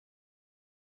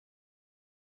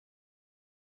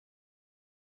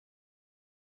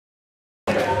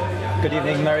Good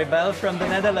evening, Maribelle from the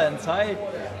Netherlands. Hi.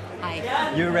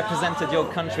 Hi. You represented your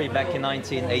country back in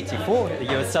 1984.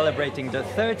 You're celebrating the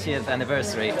 30th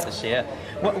anniversary this year.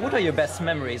 What are your best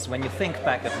memories when you think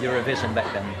back of Eurovision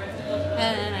back then?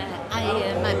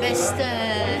 My best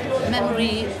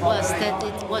memory was that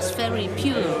it was very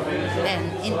pure then,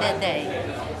 in that day.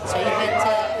 So you had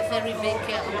a very big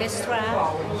orchestra,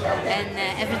 and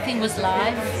everything was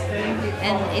live,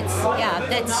 and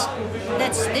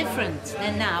that's different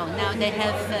than now. Now they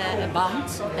have a band,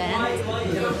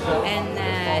 and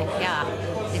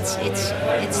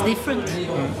it's different.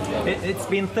 It's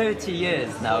been 30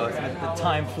 years now. The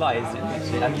time flies,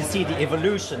 and you see the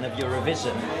evolution of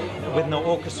Eurovision with no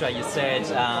orchestra, you said,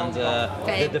 and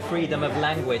the freedom of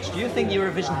language. Do you think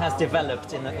Eurovision has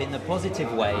developed in a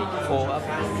positive way, or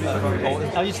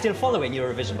are you still following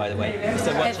Eurovision, by the way?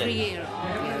 Still watching? Every year,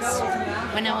 yes.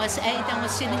 When I was 8, I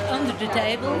was sitting under the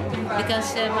table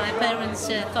because my parents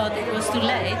thought it was too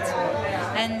late.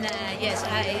 And yes,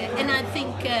 I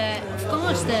think, of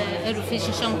course, the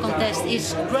Eurovision Song Contest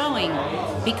is growing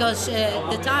because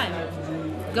the time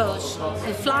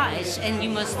it flies, and you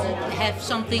must have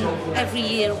something every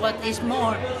year what is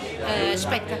more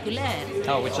spectacular.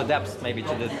 Oh, which adapts maybe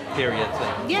to the period.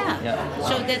 Yeah.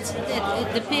 So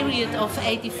the period of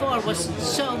 '84 was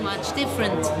so much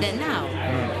different than now,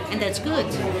 and that's good.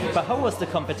 But how was the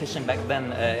competition back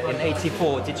then in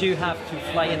 '84? Did you have to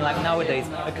fly in like nowadays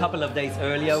a couple of days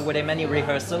earlier? Were there many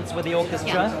rehearsals with the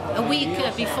orchestra? Yeah. A week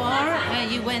before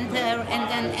you went there, and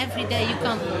then every day you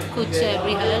could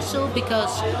rehearsal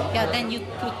because then you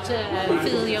could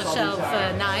feel yourself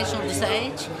nice on the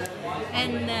stage.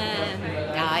 And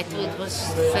it was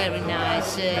very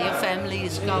nice. Your family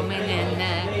is coming,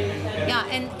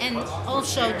 and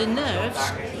also the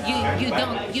nerves.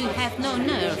 You have no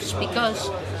nerves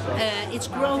because it's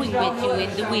growing with you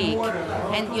in the week,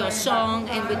 and your song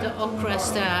and with the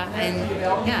orchestra, and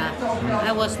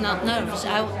I was not nervous.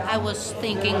 I was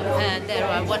thinking there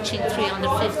are watching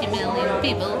 350 million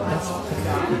people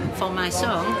for my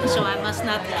song, so I must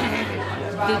not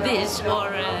do this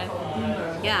or.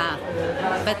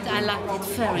 But I liked it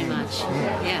very much.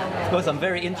 Yeah. Of course, I'm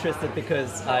very interested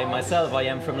because I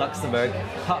am from Luxembourg.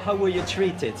 How were you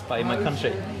treated by my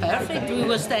country? Perfect. We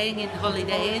were staying in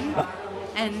Holiday Inn,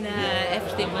 and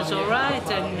everything was all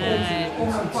right. And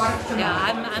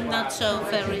I'm not so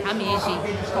I'm easy.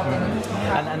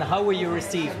 And how were you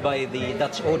received by the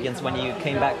Dutch audience when you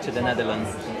came back to the Netherlands?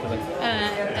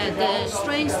 The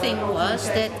strange thing was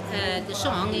that the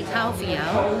song "Ik hou van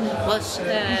jou" was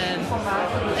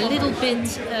a little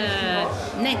bit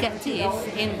negative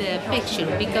in the picture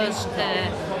because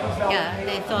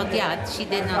they thought she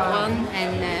did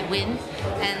not win,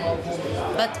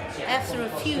 but after a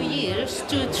few years,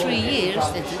 2-3 years,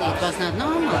 it was not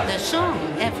normal. The song,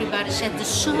 everybody said the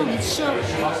song is so,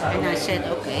 and I said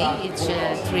okay, it's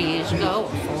 3 years ago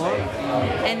or 4,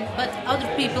 but other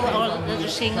people, other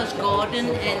singers, Gordon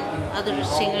and other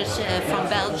singers from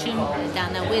Belgium,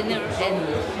 Dana Winner, and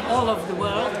all over the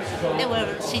world, they were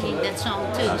singing that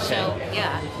song too. So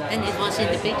and it was in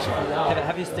the picture.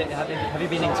 Have you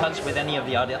been in touch with any of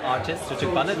the other artists who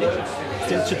took part in it?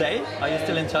 Still today? Are you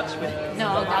still in touch with?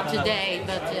 No, not today,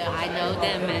 but I know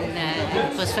them, and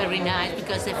it was very nice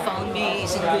because they phoned me.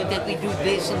 Is it good that we do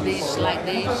this and this like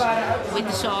this with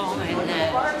the song? And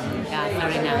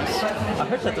very nice. I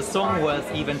heard that the song was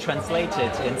even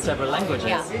translated in several languages.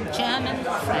 Yeah, German,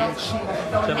 French,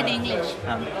 and English.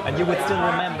 And you would still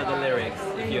remember the lyrics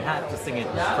if you had to sing it,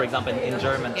 for example, in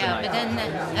German tonight. Yeah, but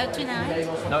then tonight?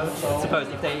 No, suppose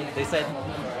if they said,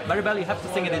 Maribelle, you have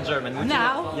to sing it in German. Would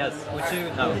now? You? Yes. Would you?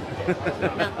 No.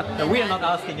 No, we are not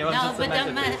asking you. No, but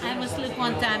I must look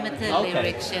one time at the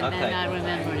lyrics, and then I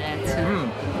remember that.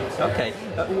 Okay.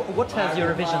 What has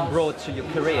Eurovision brought to your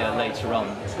career later on?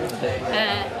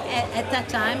 At that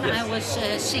time, I was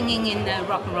singing in a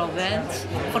rock and roll band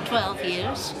for 12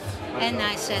 years. And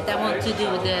I said I want to do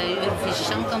the Eurovision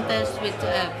Song Contest with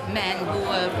men who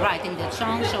were writing that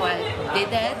song, so I did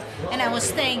that. And I was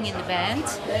staying in the band.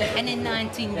 And in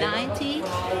 1990,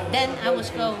 then I was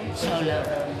going solo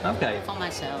for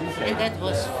myself. Okay. And that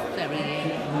was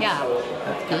very,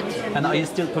 good. And are you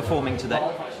still performing today?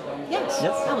 Yes,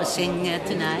 I was singing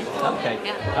tonight. Okay.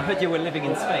 Yeah. I heard you were living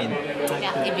in Spain.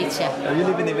 Yeah, Ibiza. Oh, you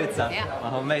live in Ibiza? Yeah.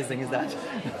 How amazing is that?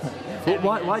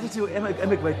 Why did you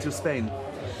emigrate to Spain?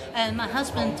 My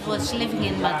husband was living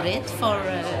in Madrid for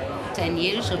 10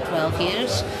 years or 12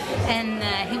 years, and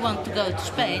he wanted to go to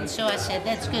Spain, so I said,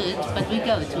 that's good, but we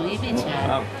go to Ibiza.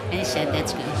 Oh. And he said,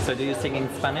 that's good. So do you sing in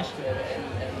Spanish?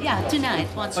 Yeah, tonight,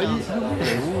 one song.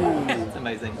 It's amazing.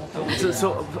 amazing.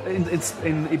 So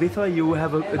in Ibiza, you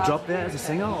have a job there as a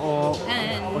singer, or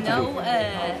no,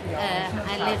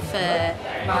 I live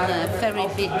on a very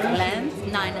big land,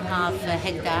 9.5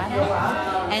 hectares,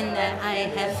 and I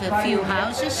have a few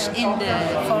houses in the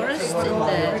forest, in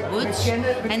the woods,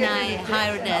 and I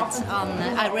hire that on,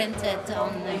 I rent that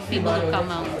on people who come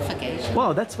on vacation.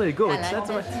 Wow, that's very good. I like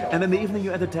that. And in the evening,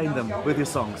 you entertain them with your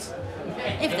songs.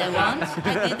 If they want,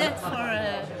 I did that for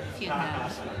a few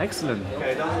times. Excellent.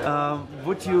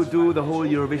 Would you do the whole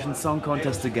Eurovision Song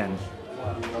Contest again?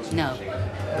 No.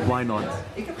 Why not?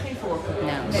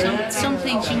 No. Some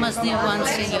things you must do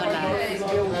once in your life.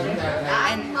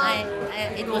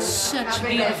 And it was such a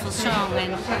beautiful song,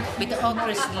 and with the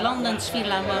orchestra, London's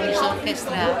Philharmonic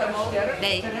Orchestra,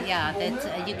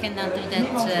 that you cannot do that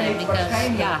because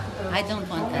I don't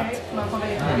want that.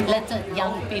 Let the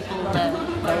young people go.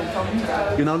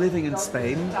 You're now living in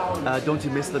Spain. Don't you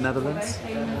miss the Netherlands?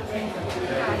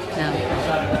 No.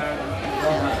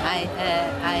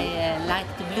 I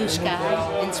like the blue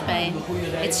sky in Spain.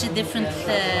 It's a different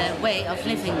way of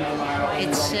living.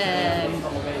 It's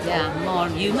more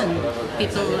human.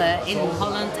 People in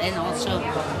Holland and also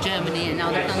Germany and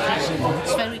other countries,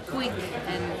 it's very quick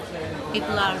and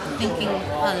people are thinking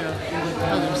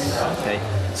others. Okay.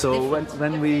 So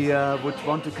when we would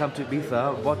want to come to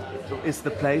Ibiza, what is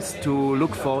the place to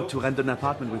look for to rent an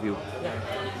apartment with you?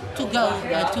 To go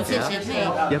to visit me.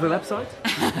 You have a website?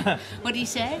 What do you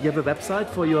say? You have a website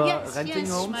for your renting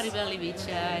yes, homes? Maribelle Ibiza,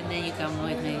 and then you come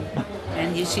with me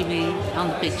and you see me on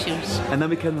the pictures. And then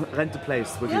we can rent a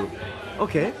place with you.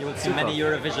 Okay. You will see many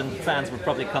Eurovision fans will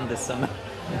probably come this summer.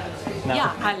 No.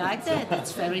 Yeah, I like that.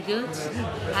 It's very good.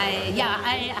 I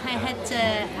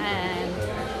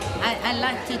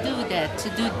like to do that, to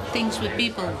do things with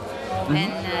people,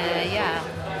 and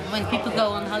when people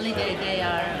go on holiday, they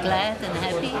are glad and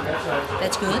happy.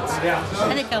 That's good,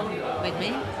 and they come with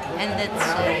me, and that's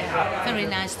very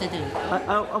nice to do.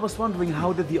 I was wondering,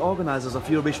 how did the organizers of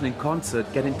Eurovision in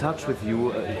Concert get in touch with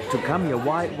you to come here?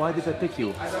 Why did they pick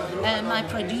you? My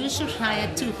producers, I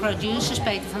had two producers,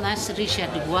 Peter van Aster,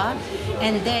 Richard Dubois,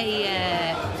 and they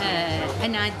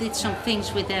and I did some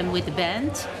things with them with the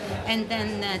band, and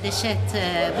then they said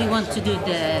we want to do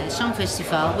the song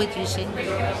festival with you sing.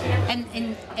 And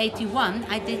in '81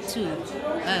 I did two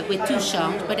with two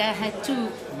songs, but I had two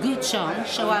good songs,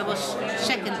 so I was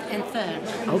second and third.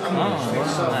 Okay.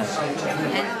 Oh, nice.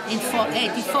 And in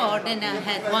 '84 then I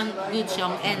had one good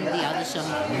song and the other song.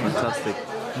 Fantastic.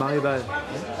 Maribelle.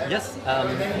 Yes,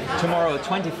 tomorrow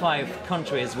 25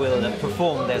 countries will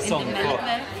perform their song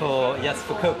for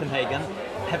Copenhagen.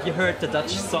 Have you heard the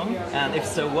Dutch song? And if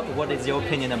so, what is your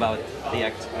opinion about the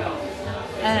act?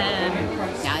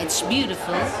 It's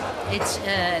beautiful. It's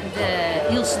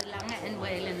the Ilse de Lange and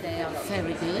Waylon, they are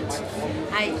very good.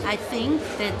 I think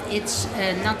that it's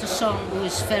not a song who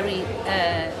is very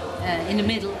in the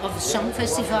middle of a song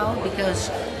festival,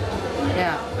 because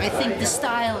I think the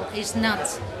style is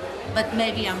not, but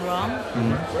maybe I'm wrong.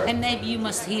 Mm-hmm. And maybe you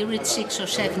must hear it 6 or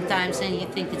 7 times and you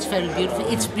think it's very beautiful.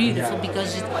 It's beautiful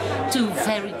because it's two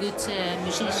very good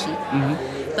musicians. Mm-hmm.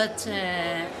 But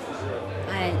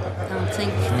I don't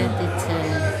think that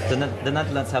it... The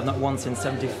Netherlands have not won since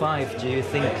 '75. Do you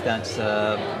think that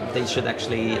they should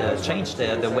actually change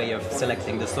the way of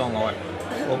selecting the song, or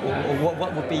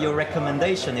what would be your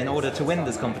recommendation in order to win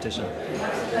this competition?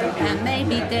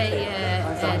 Maybe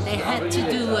they had to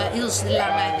do Ilse de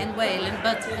Lange and Waylon,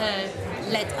 but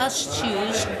let us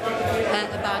choose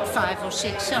about 5 or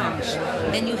 6 songs.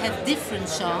 Then you have different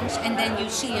songs, and then you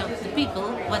see the people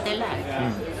what they like.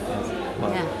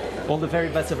 Well, all the very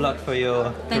best of luck for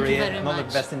your Thank career. You very much. All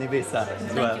the best in Ibiza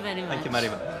as well. Thank you very much. Thank you,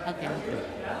 Maribelle. Okay.